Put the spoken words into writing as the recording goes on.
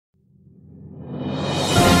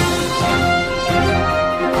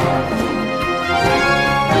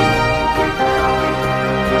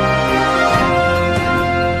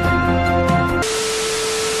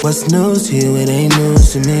What's news to you? It ain't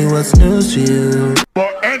news to me. What's news to you?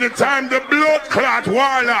 But anytime the blood clot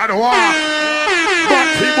warlord walk,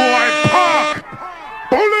 Batty boy park,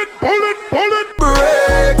 bullet.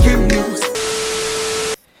 Breaking news.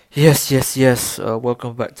 Yes.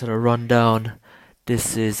 Welcome back to the rundown.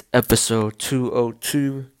 This is episode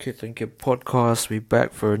 202, Kith and Kip podcast. We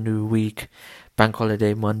back for a new week, Bank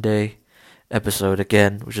Holiday Monday episode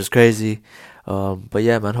again, which is crazy. But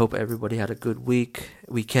yeah, man, hope everybody had a good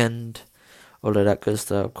weekend, all of that good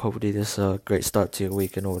stuff. Hopefully this a great start to your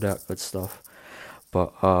week and all that good stuff.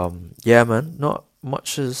 But yeah, man, not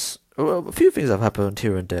much a few things have happened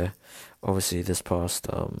here and there, obviously this past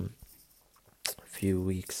few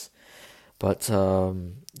weeks. But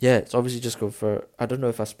yeah, it's obviously just good for. I don't know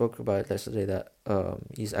if I spoke about it yesterday that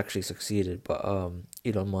he's actually succeeded, but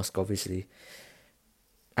Elon Musk obviously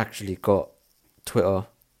actually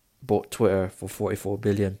bought Twitter for 44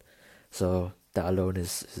 billion. So that alone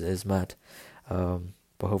is mad.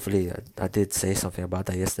 But hopefully I did say something about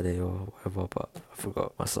that yesterday or whatever, but I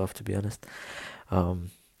forgot myself, to be honest.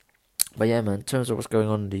 But yeah, man, in terms of what's going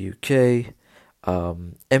on in the UK,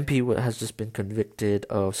 MP has just been convicted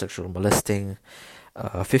of sexual molesting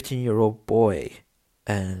a 15-year-old boy,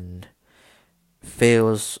 and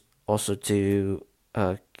fails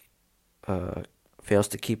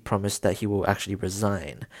to keep promise that he will actually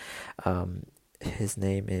resign. His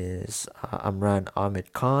name is Imran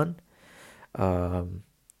Ahmed Khan.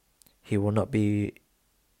 He will not be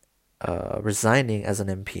resigning as an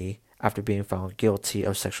MP after being found guilty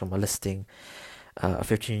of sexual molesting a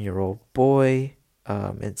 15-year-old boy.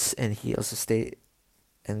 And he also stated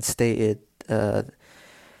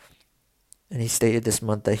this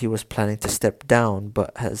month that he was planning to step down,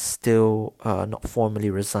 but has still not formally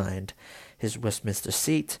resigned his Westminster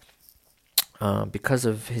seat. Because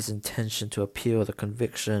of his intention to appeal the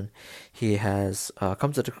conviction, he has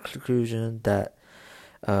come to the conclusion that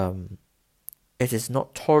it is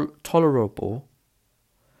not tolerable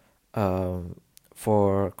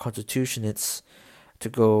for constitutionalists to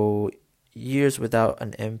go years without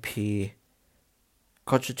an MP.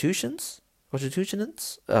 Constitutionalists?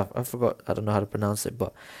 I forgot. I don't know how to pronounce it,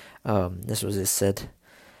 but this was it said.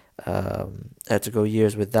 Had to go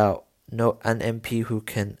years without an MP who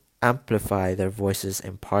can amplify their voices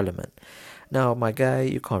in Parliament. Now, my guy,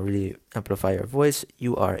 you can't really amplify your voice.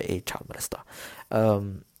 You are a child molester.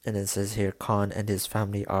 And it says here, Khan and his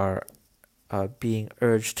family are being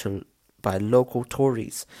urged by local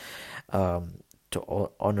Tories to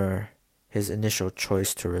honor his initial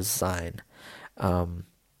choice to resign,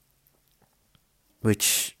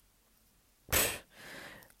 which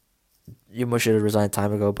you must should have resigned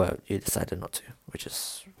time ago, but you decided not to, which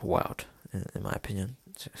is wild, in my opinion.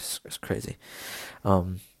 It's crazy.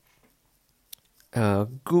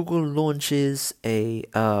 Google launches a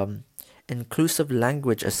inclusive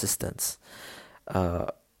language assistance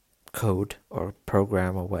code or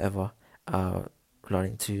program or whatever,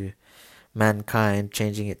 relating to mankind,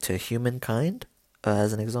 changing it to humankind,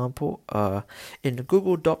 as an example. In the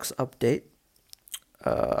Google Docs update,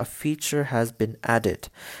 a feature has been added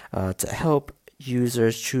to help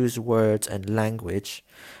users choose words and language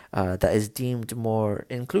that is deemed more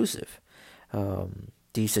inclusive.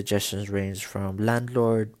 These suggestions range from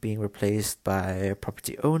landlord being replaced by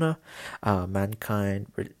property owner, mankind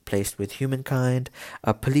replaced with humankind,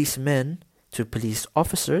 policemen to police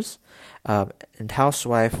officers, and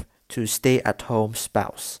housewife to stay-at-home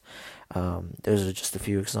spouse. Those are just a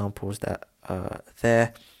few examples that are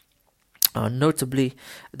there. Notably,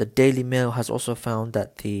 the Daily Mail has also found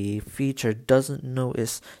that the feature doesn't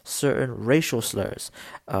notice certain racial slurs.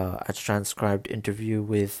 A transcribed interview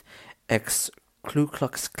with ex-Ku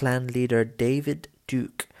Klux Klan leader David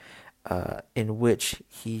Duke, in which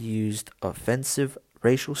he used offensive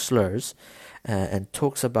racial slurs and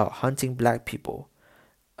talks about hunting black people,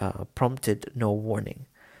 prompted no warning.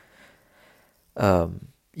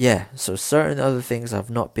 Yeah, so certain other things have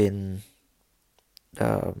not been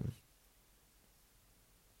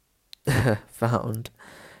found.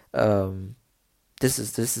 This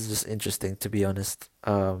is just interesting, to be honest.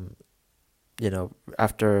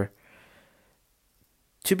 After,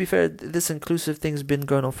 to be fair, this inclusive thing's been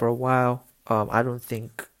going on for a while. I don't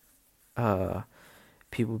think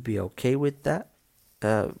people would be okay with that.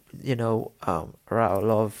 Around a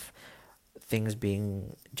lot of things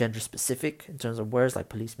being gender specific in terms of words like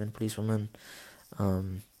policeman, policewoman.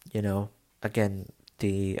 Again,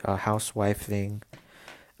 the housewife thing.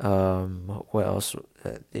 What else?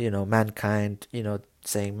 Mankind.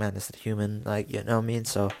 Saying man is the human. Like, you know what I mean?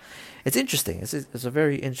 So it's interesting. It's a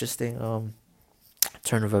very interesting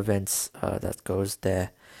turn of events that goes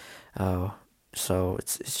there. So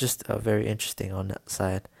it's just very interesting on that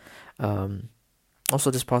side. Also,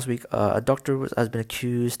 this past week, a doctor has been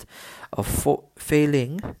accused of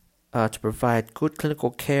failing to provide good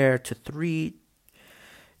clinical care to 3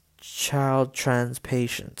 child trans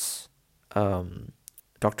patients.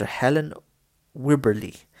 Dr. Helen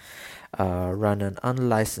Wibberley ran an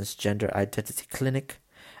unlicensed gender identity clinic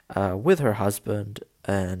with her husband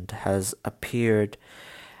and has appeared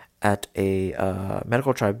at a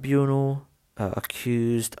medical tribunal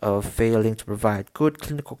accused of failing to provide good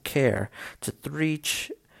clinical care to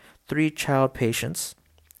 3 child patients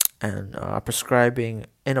and prescribing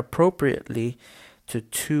inappropriately to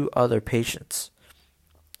 2 other patients.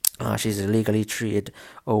 She's illegally treated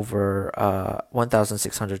over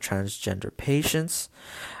 1,600 transgender patients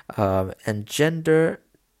and gender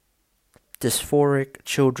dysphoric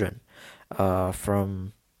children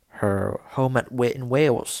from her home in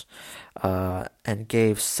Wales, and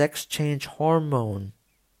gave sex change hormone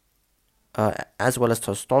as well as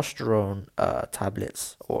testosterone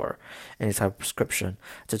tablets or any type of prescription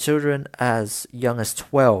to children as young as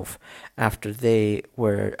 12 after they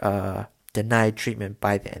were denied treatment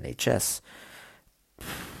by the NHS.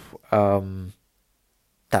 That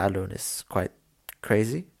alone is quite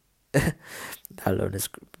crazy. That alone is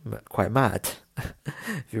quite mad.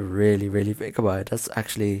 If you really, really think about it, that's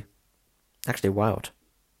actually wild.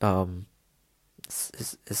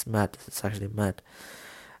 It's mad. It's actually mad.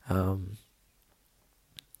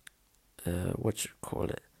 What you call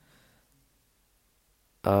it?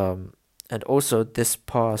 And also this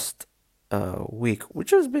past week,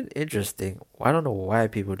 which has been interesting. I don't know why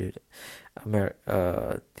people do it.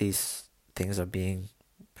 These things are being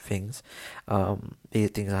things. These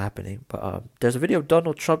things are happening. But there's a video of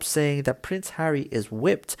Donald Trump saying that Prince Harry is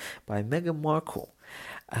whipped by Meghan Markle,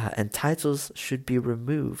 and titles should be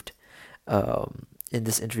removed. In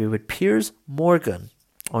this interview with Piers Morgan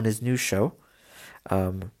on his new show,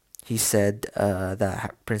 he said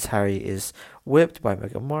that Prince Harry is whipped by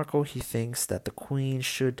Meghan Markle. He thinks that the Queen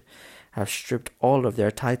should have stripped all of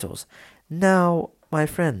their titles. Now, my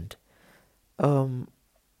friend, are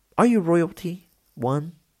you royalty?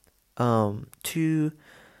 1. 2.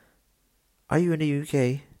 Are you in the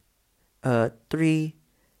UK? 3.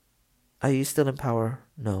 Are you still in power?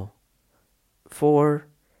 No. 4.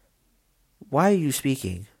 Why are you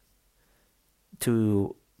speaking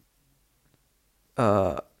to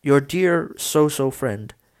your dear so-so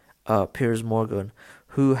friend, Piers Morgan,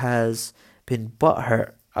 who has been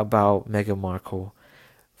butthurt about Meghan Markle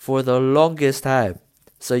for the longest time?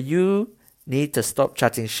 So you need to stop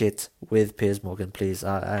chatting shit with Piers Morgan, please.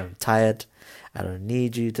 I am tired. I don't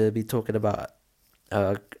need you to be talking about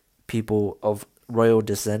people of royal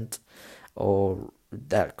descent or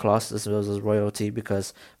that class themselves as royalty,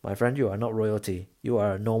 because, my friend, you are not royalty. You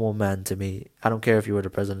are a normal man to me. I don't care if you were the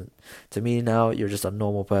president. To me now, you're just a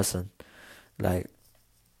normal person. Like,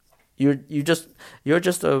 you're just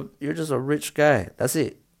a rich guy. That's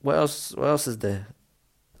it. What else is there?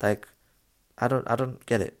 Like, I don't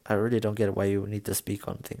get it. I really don't get it why you need to speak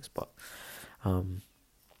on things, but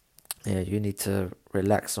yeah, you need to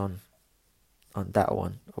relax on that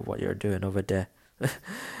one of what you're doing over there.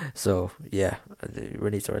 So yeah, you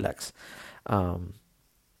need to relax.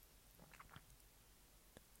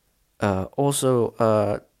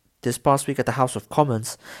 Also, this past week at the House of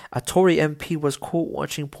Commons, a Tory MP was caught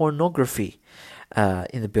watching pornography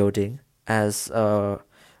in the building, as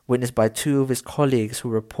witnessed by 2 of his colleagues who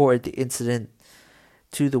reported the incident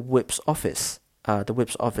to the Whip's office. The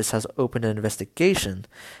Whip's office has opened an investigation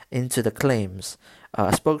into the claims.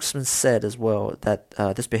 A spokesman said as well that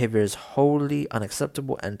this behavior is wholly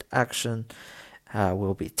unacceptable and action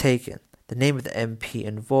will be taken. The name of the MP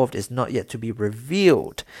involved is not yet to be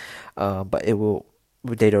revealed, but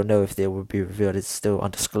they don't know if they will be revealed. It's still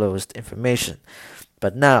undisclosed information.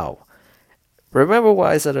 But now, remember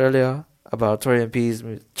what I said earlier about Tory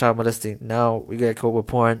MPs child molesting? Now we get caught with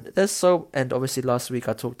porn. And obviously last week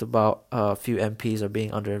I talked about a few MPs are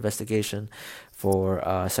being under investigation for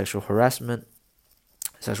sexual harassment,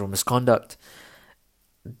 sexual misconduct.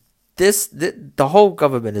 The whole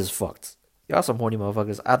government is fucked. Y'all some horny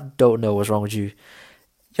motherfuckers. I don't know what's wrong with you.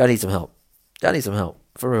 Y'all need some help.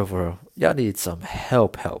 For real. Y'all need some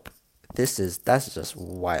help. That's just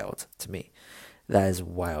wild to me. That is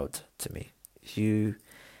wild to me.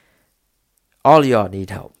 All y'all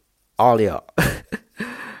need help. All y'all.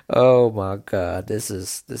 Oh my god, this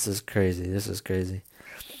is crazy.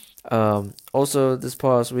 Also this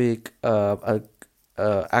past week, an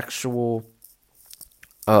actual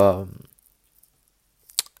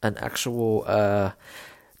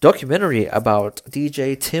documentary about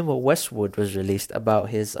DJ Tim Westwood was released about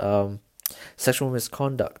his sexual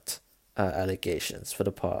misconduct allegations for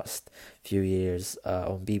the past few years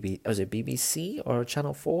on was it BBC or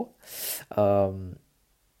Channel 4?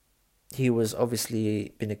 He was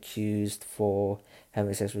obviously been accused for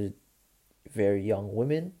having sex with very young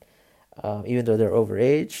women, even though they're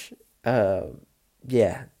overage.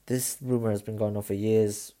 Yeah, this rumor has been going on for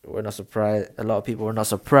years. We're not surprised. A lot of people were not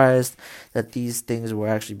surprised that these things were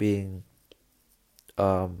actually being,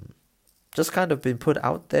 just kind of been put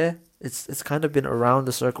out there. It's kind of been around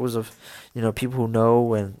the circles of, people who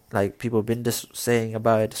know, and like people have been just saying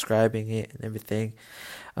about it, describing it and everything.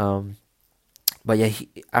 But yeah,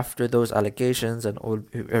 after those allegations and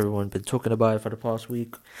everyone been talking about it for the past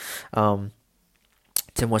week,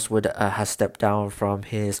 Tim Westwood has stepped down from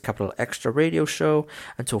his Capital Extra radio show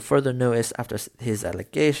until further notice after his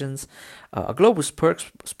allegations. A Global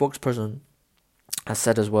spokesperson has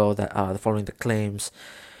said as well that following the claims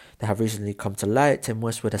that have recently come to light, Tim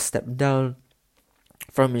Westwood has stepped down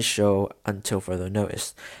from his show until further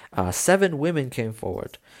notice. 7 women came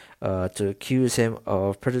forward to accuse him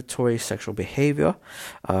of predatory sexual behavior.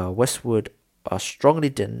 Westwood strongly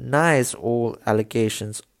denies all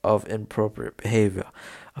allegations of inappropriate behavior,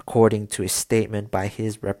 according to a statement by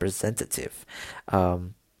his representative.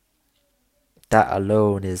 That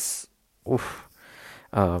alone is, oof.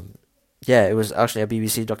 Yeah, it was actually a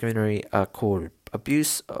BBC documentary called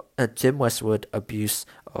Tim Westwood, Abuse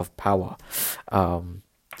of Power.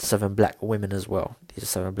 7 black women as well. These are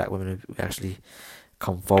 7 black women who actually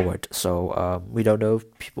come forward. So we don't know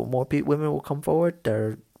if more women will come forward.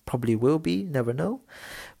 There probably will be, never know.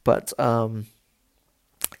 But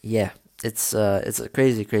yeah, it's a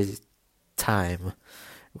crazy time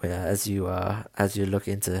where as you look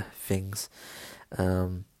into things.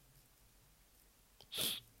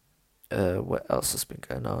 What else has been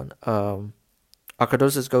going on? Our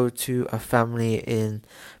condolences go to a family in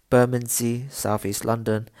Bermondsey, southeast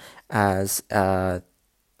London, as a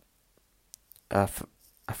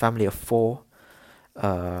family of 4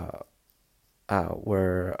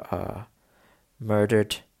 were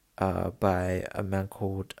murdered by a man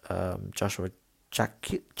called Joshua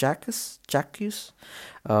Jacques.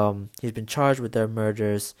 He's been charged with their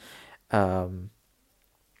murders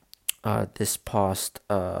this past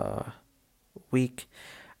week.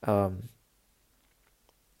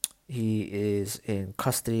 He is in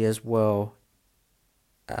custody as well,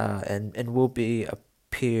 and will be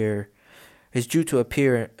He's due to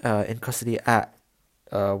appear in custody at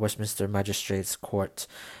Westminster Magistrates Court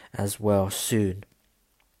as well soon.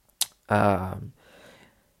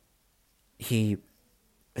 It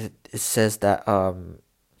says that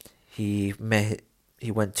he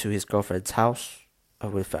went to his girlfriend's house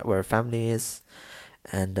where her family is,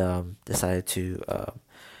 and decided to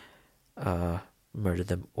murder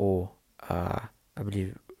them all. I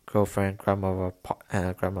believe girlfriend,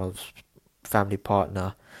 grandmother's family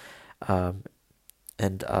partner, and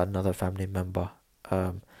another family member.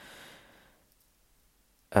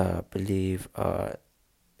 Believe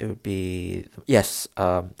it would be his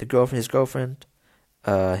girlfriend,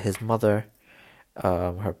 his mother,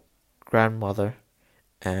 her grandmother,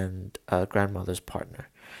 and grandmother's partner,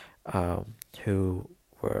 who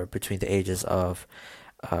were between the ages of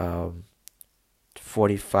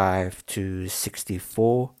 45 to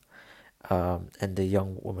 64, and the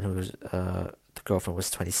young woman who was the girlfriend was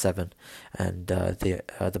 27, and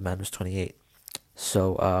the man was 28.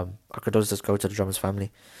 So our condolences go to the drummer's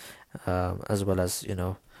family, as well as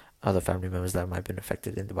other family members that might have been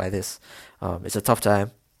affected by this. It's a tough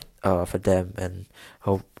time for them, and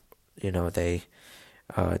hope they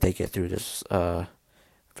get through this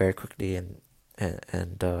very quickly, and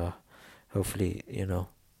hopefully in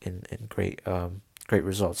great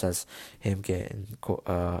results, as him getting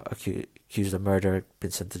accused of murder,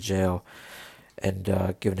 been sent to jail, and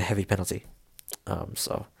given a heavy penalty.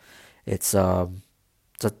 So it's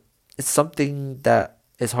something that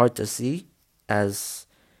is hard to see, as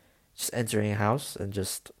just entering a house and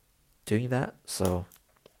just doing that. So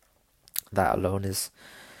that alone is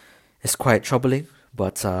quite troubling,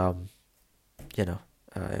 but we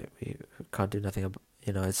can't do nothing about.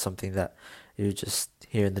 It's something that you just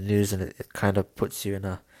hear in the news, and it kind of puts you in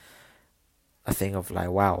a thing of like,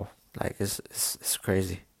 wow, like it's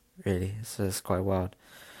crazy, really. It's quite wild.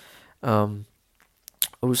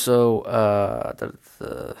 Also,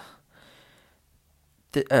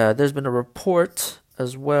 there's been a report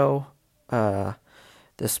as well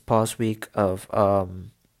this past week of a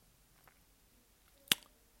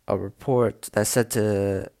report that's said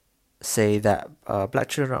to say that black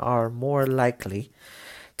children are more likely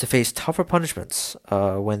to face tougher punishments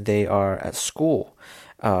when they are at school.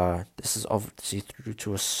 This is obviously due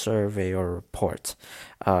to a survey or report.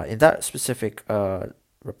 In that specific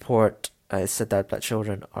report, it said that black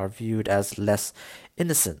children are viewed as less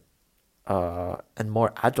innocent and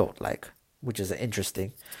more adult-like, which is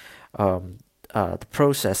interesting. The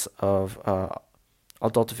process of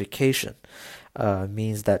adultification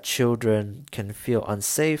means that children can feel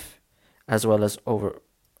unsafe as well as over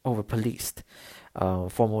policed.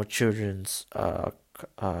 Former children's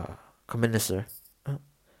commissioner.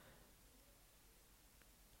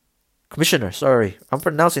 Commissioner, sorry, I'm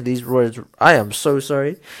pronouncing these words. I am so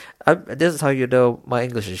sorry. This is how you know my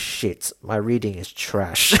English is shit. My reading is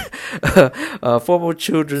trash. Former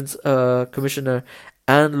children's commissioner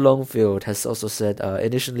Anne Longfield has also said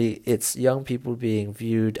initially it's young people being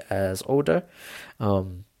viewed as older.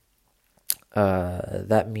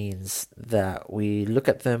 That means that we look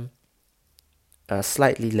at them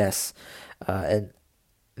slightly less, and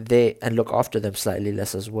look after them slightly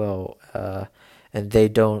less as well, and they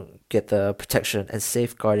don't get the protection and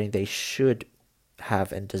safeguarding they should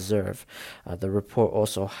have and deserve. The report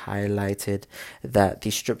also highlighted that the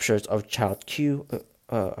strip search of Child Q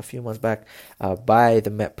a few months back by the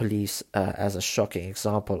Met Police as a shocking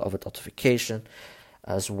example of adultification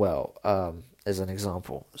as well, as an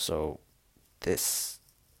example. So this,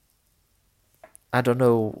 I don't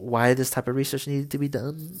know why this type of research needed to be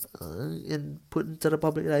done and put into the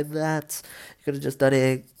public like that. You could have just done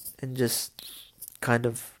it and just kind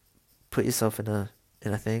of put yourself in a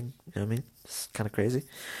thing. You know what I mean? It's kind of crazy.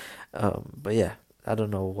 But yeah, I don't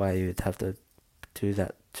know why you'd have to do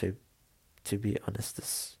that. To be honest,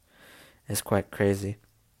 this is quite crazy.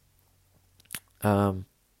 Oh,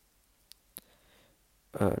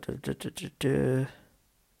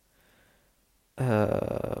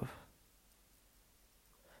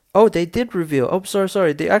 they did reveal. Oh,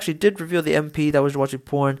 sorry. They actually did reveal the MP that was watching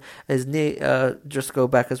porn. His name, just go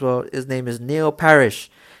back as well. His name is Neil Parrish.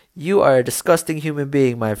 You are a disgusting human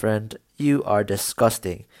being, my friend. You are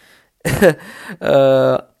disgusting. He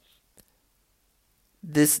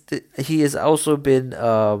has also been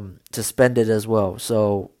suspended as well.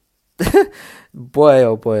 So, boy,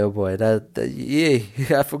 oh boy, that yeah,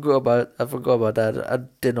 I forgot about that. I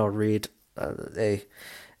did not read. Hey.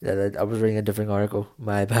 I was reading a different article.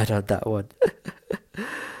 My bad on that one.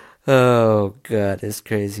 Oh god, it's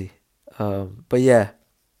crazy. But yeah.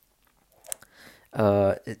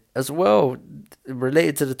 As well,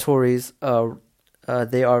 related to the Tories,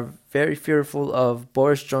 they are very fearful of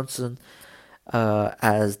Boris Johnson,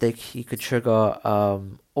 as he could trigger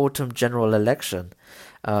autumn general election.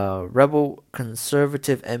 Rebel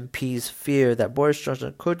Conservative MPs fear that Boris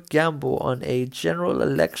Johnson could gamble on a general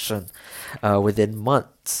election within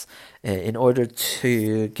months in order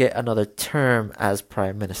to get another term as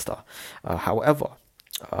Prime Minister. However,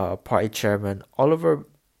 Party Chairman Oliver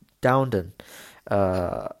Dowden,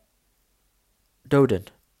 has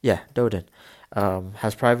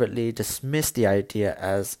privately dismissed the idea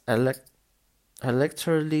as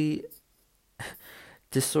electorally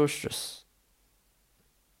disastrous.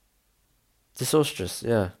 Disastrous,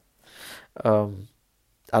 yeah. I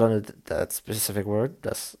don't know that specific word.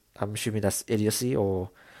 I'm assuming that's idiocy,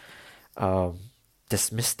 or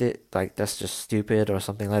dismissed it, like that's just stupid or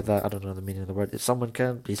something like that. I don't know the meaning of the word. If someone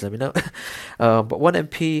can, please let me know. But one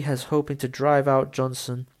MP has hoping to drive out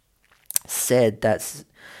Johnson said they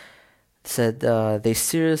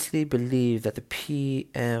seriously believe that the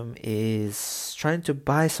PM is trying to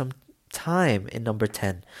buy some time in number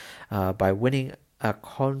 10 by winning a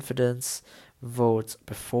confidence vote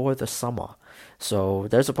before the summer. So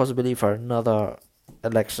there's a possibility for another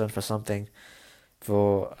election for something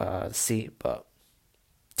for the seat, but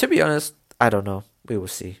to be honest, I don't know. We will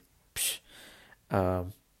see.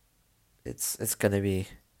 It's gonna be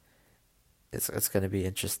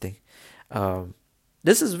interesting.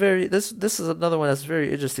 This is another one that's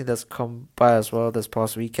very interesting that's come by as well this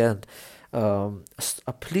past weekend. A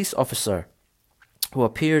police officer who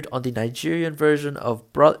appeared on the Nigerian version of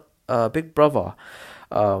Big Brother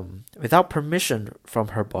without permission from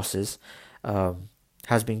her bosses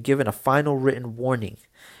has been given a final written warning,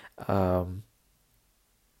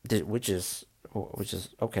 which is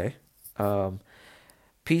okay.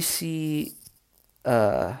 PC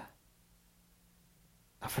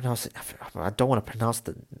I pronounce it. I don't want to pronounce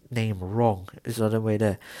the name wrong. Is the other way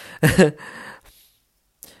there.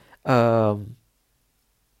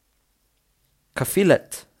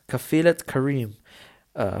 Kafilat Kareem,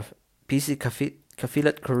 PC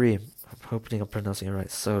Kafilat Kareem. I'm hoping I'm pronouncing it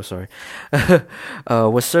right. So sorry.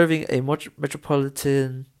 Was serving a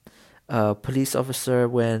metropolitan police officer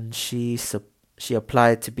when she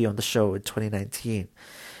applied to be on the show in 2019.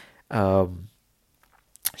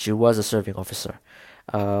 She was a serving officer.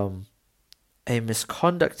 A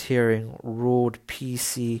misconduct hearing ruled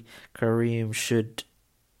PC Karim should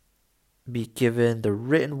be given the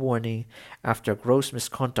written warning after gross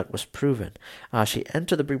misconduct was proven. She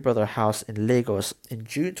entered the Big Brother house in Lagos in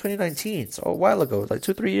June 2019, so a while ago, like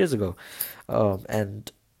 2-3 years ago,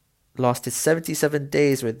 and lasted 77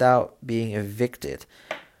 days without being evicted.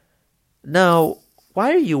 Now,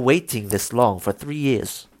 why are you waiting this long for 3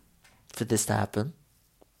 years for this to happen?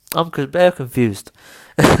 I'm very confused.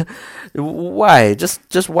 Why?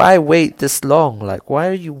 Just why wait this long? Like, why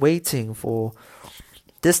are you waiting for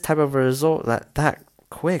this type of a result that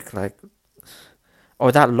quick? Like,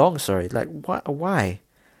 or that long? Sorry. Like, why?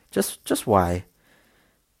 Just why?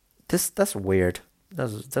 That's weird.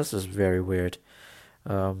 That's just very weird.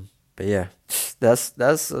 But yeah, that's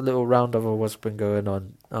a little roundup of what's been going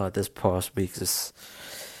on this past week.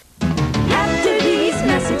 After these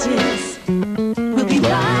messages, we'll be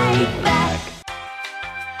right back.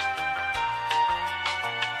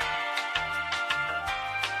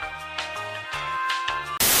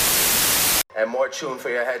 And more tune for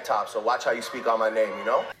your head top, so watch how you speak on my name, you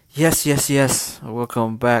know? Yes.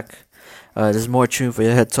 Welcome back. There's more tune for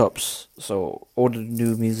your head tops. So all the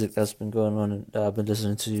new music that's been going on, I've been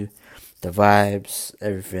listening to, the vibes,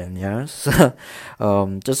 everything. Yeah.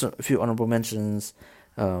 Just a few honorable mentions.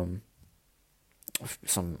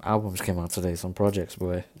 Some albums came out today, some projects,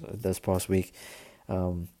 boy, this past week.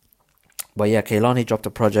 But yeah, Kehlani dropped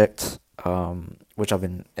a project, which I've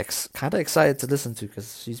been kind of excited to listen to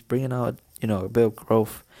because she's bringing out, a bit of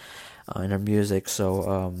growth in her music.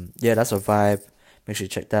 So yeah, that's a vibe. Make sure you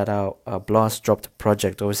check that out. Blast dropped a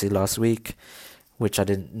project obviously last week, which I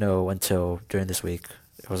didn't know until during this week.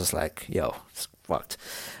 It was just like, yo, it's fucked.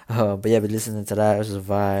 But yeah, been listening to that. It was a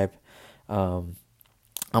vibe.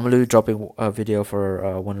 Amalu dropping a video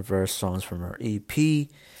for one of her songs from her EP.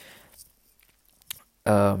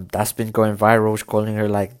 That's been going viral. She's calling her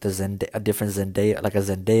like a different Zendaya, like a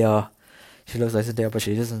Zendaya. She looks like Zendaya, but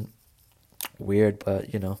she isn't. Weird, but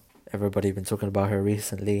everybody been talking about her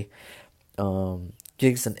recently.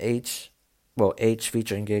 Giggs and H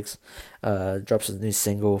featuring Giggs, drops a new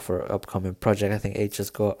single for an upcoming project. I think H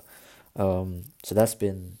just got. So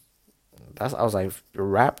I was like,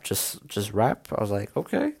 rap, just rap. I was like,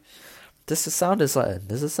 okay, this is sounding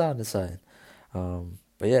something.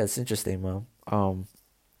 But yeah, it's interesting, man.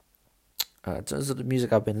 In terms of the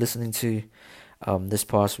music I've been listening to, this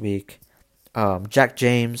past week, Jack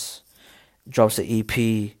James drops an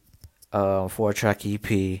EP, 4-track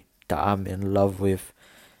EP that I'm in love with.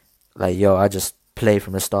 Like, yo, I just play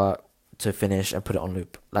from the start to finish and put it on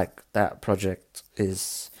loop. Like, that project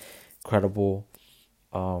is incredible.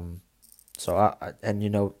 So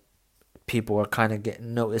people are kind of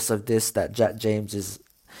getting notice of this, that Jack James is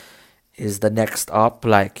the next up.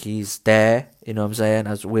 Like, he's there, you know what I'm saying,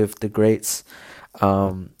 as with the greats.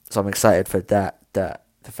 So I'm excited for that the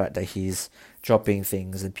fact that he's dropping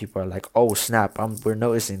things and people are like, oh snap, we're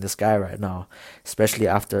noticing this guy right now, especially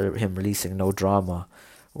after him releasing No Drama,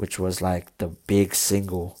 which was like the big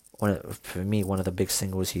single, one of the big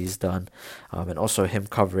singles he's done, and also him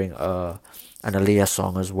covering an Aaliyah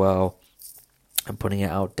song as well and putting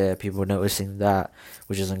it out there. People noticing that,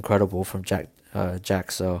 which is incredible from Jack.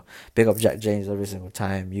 So big up Jack James every single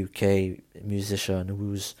time. UK musician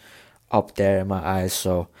who's up there in my eyes,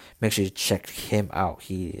 so make sure you check him out.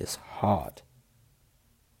 He is hard.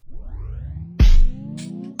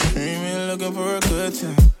 Ain't really looking for a good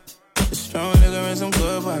time. A strong liquor and some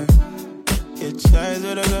good wine. Get chais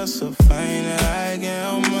with a girl so fine that I can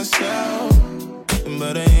help myself.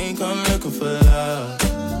 But I ain't come looking for love.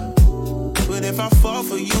 But if I fall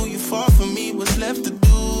for you, you fall for me. What's left to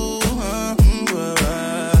do? Huh?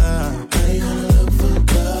 How you gonna look for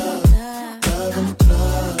love in the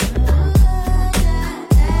club?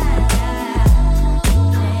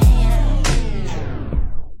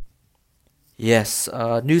 Yes,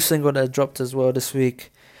 new single that dropped as well this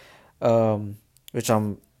week, which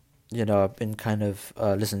I've been kind of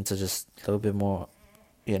listening to just a little bit more,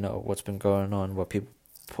 what's been going on, what people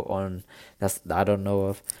put on that I don't know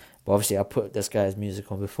of. But obviously I put this guy's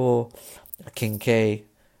music on before, King K,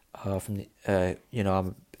 from the,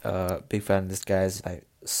 I'm a big fan of this guy's like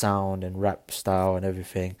sound and rap style and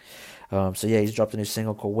everything. So yeah, he's dropped a new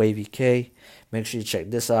single called Wavy K. Make sure you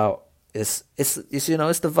check this out. It's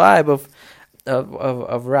the vibe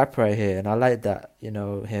of rap right here, and I like that,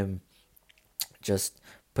 him just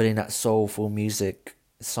putting that soulful music,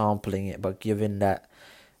 sampling it, but giving that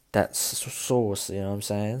source, you know what I'm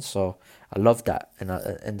saying? So I love that,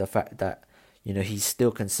 and the fact that he's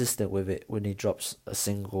still consistent with it when he drops a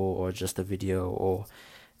single or just a video or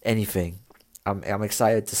anything. I'm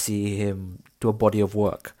excited to see him do a body of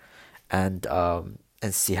work, and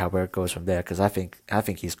see how where it goes from there. Because I think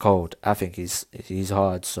he's cold. I think he's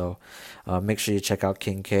hard. So make sure you check out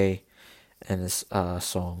King K and his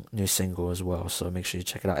song, new single as well. So make sure you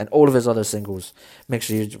check it out, and all of his other singles. Make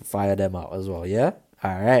sure you fire them out as well. Yeah.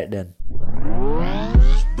 All right then.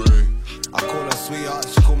 I call her sweetheart,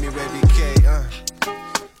 she call me Baby K.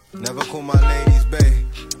 Never call my ladies babe.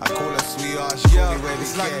 I call her sweetheart, she call me Baby K.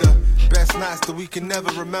 It's like the best nights that we can never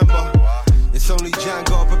remember. It's only Jan,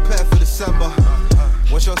 gotta prepare for December.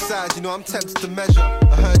 What's your size? You know I'm tempted to measure.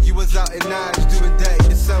 I heard you was out in Nice doing dirty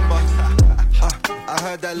December. I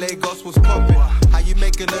heard that Lagos was popping. How you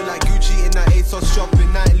make it look like Gucci in that ASOS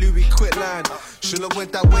shopping? Night Louis quit line. Should've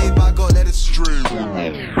went that way, but I got let it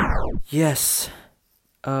stray. Yes.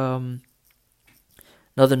 Another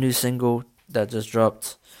new single that just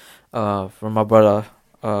dropped from my brother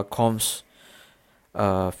Combs,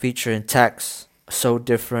 featuring Tax, So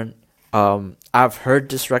Different. I've heard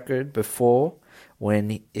this record before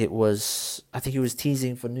when it was, I think he was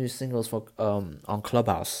teasing for new singles for on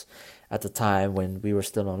Clubhouse at the time when we were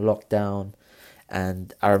still on lockdown,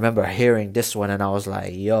 and I remember hearing this one and I was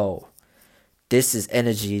like, yo, this is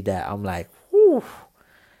energy that I'm like, whoo.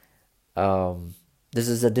 This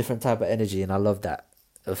is a different type of energy, and I love that.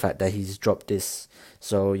 The fact that he's dropped this,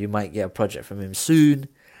 so you might get a project from him soon,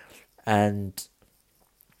 and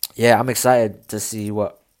yeah, I'm excited to see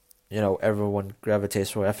what everyone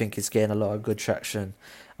gravitates for. I think it's getting a lot of good traction,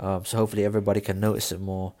 so hopefully everybody can notice it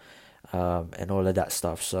more, and all of that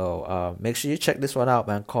stuff. So make sure you check this one out,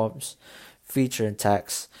 man. Combs featuring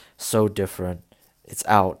Tax, So Different. It's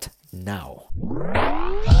out now.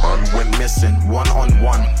 Man went missing,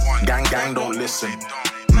 1-on-1. Gang don't listen.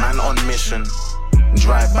 Man on mission.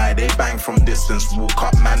 Drive by, they bang from distance. Walk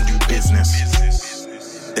up, man do business.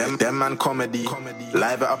 Them man comedy.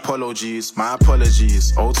 Live at Apologies, my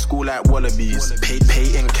apologies. Old school like wallabies.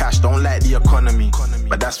 Pay in cash, don't like the economy.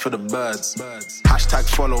 But that's for the birds. Hashtag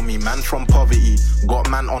follow me, man from poverty. Got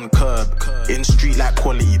man on curb. In street like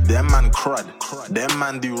quality. Them man crud. Them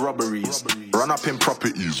man do robberies. Run up in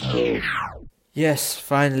properties. Yes,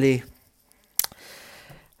 finally.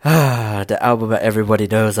 The album that everybody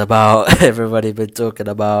knows about, everybody been talking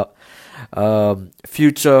about.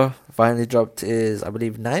 Future finally dropped his, I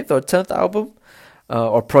believe, 9th or 10th album,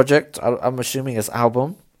 or project. I'm assuming it's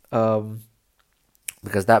album,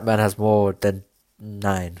 because that man has more than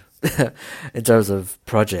 9 in terms of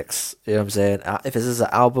projects. You know what I'm saying? If this is an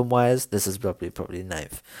album wise, this is probably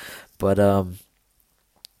 9th. But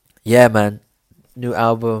yeah, man, new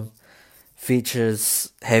album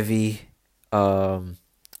features heavy.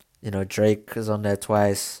 Drake is on there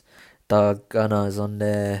twice. Doug Gunner is on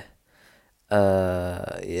there.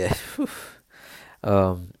 Yeah.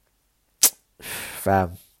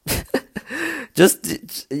 Fam.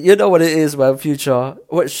 Just, you know what it is, man, Future.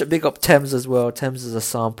 What should big up Thames as well. Thames is a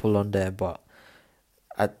sample on there, but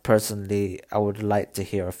I would like to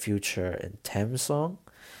hear a Future and Thames song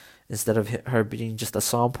instead of her being just a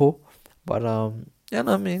sample. But yeah,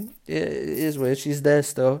 I mean, it is weird. She's there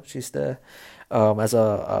still. She's there as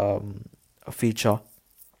a feature.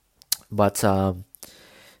 But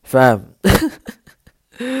fam,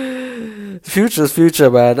 Future's Future,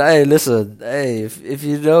 man. Hey, listen. Hey, if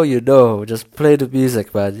you know, you know. Just play the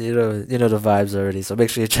music, man. You know the vibes already. So make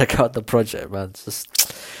sure you check out the project, man.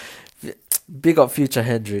 Just big up Future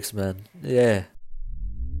Hendrix, man. Yeah.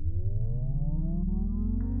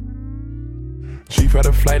 Cheap out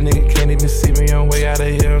of flight, nigga can't even see me on way out of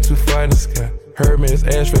here. I'm too far in the sky. Heard me, it's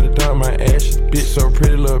ash ready to dump my ashes. Bitch so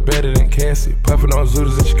pretty, look better than Cassie. Puffin' on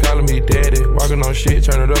Zooters and she calling me daddy. Walking on shit,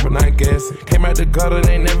 turn it up and not gassing. Came out the gutter,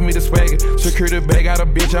 they ain't never me the swagger. Security bag, got a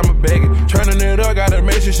bitch, I'm a bagger. Turning it up, gotta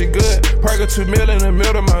make sure she good. Park a 2 mil in the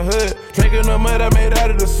middle of my hood. Drinking the mud I made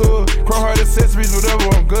out of the sewer. Chrome heart accessories, whatever,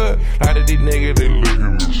 I'm good. A lot of these niggas, they look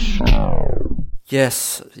at me.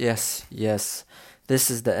 Yes. This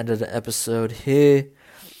is the end of the episode here.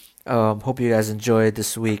 Hope you guys enjoyed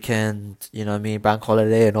this weekend. You know what I mean? Bank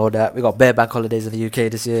holiday and all that. We got bare bank holidays in the UK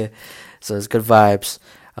this year, so it's good vibes.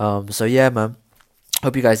 So yeah, man.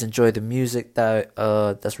 Hope you guys enjoyed the music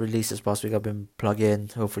that's released this past week. I've been plugging.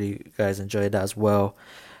 Hopefully you guys enjoyed that as well.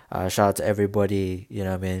 Shout out to everybody. You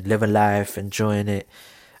know what I mean? Living life, enjoying it.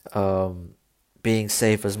 Being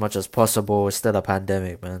safe as much as possible. It's still a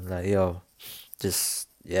pandemic, man. Like, yo, just,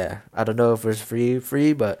 yeah. I don't know if we're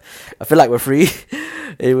free, but I feel like we're free.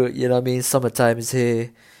 You know what I mean? Summertime is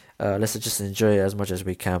here. Let's just enjoy it as much as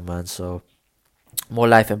we can, man. So, more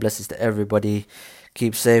life and blessings to everybody.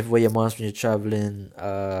 Keep safe. Wear your mask when you're traveling.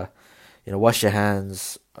 Wash your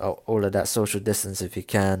hands. All of that, social distance if you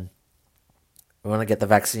can. you want to get the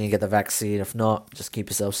vaccine, get the vaccine. If not, just keep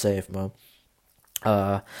yourself safe, man.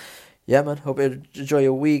 Yeah, man. Hope you enjoy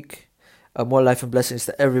your week. More life and blessings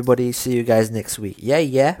to everybody. See you guys next week.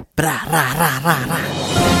 Yeah. Bra, ra, ra, ra, ra.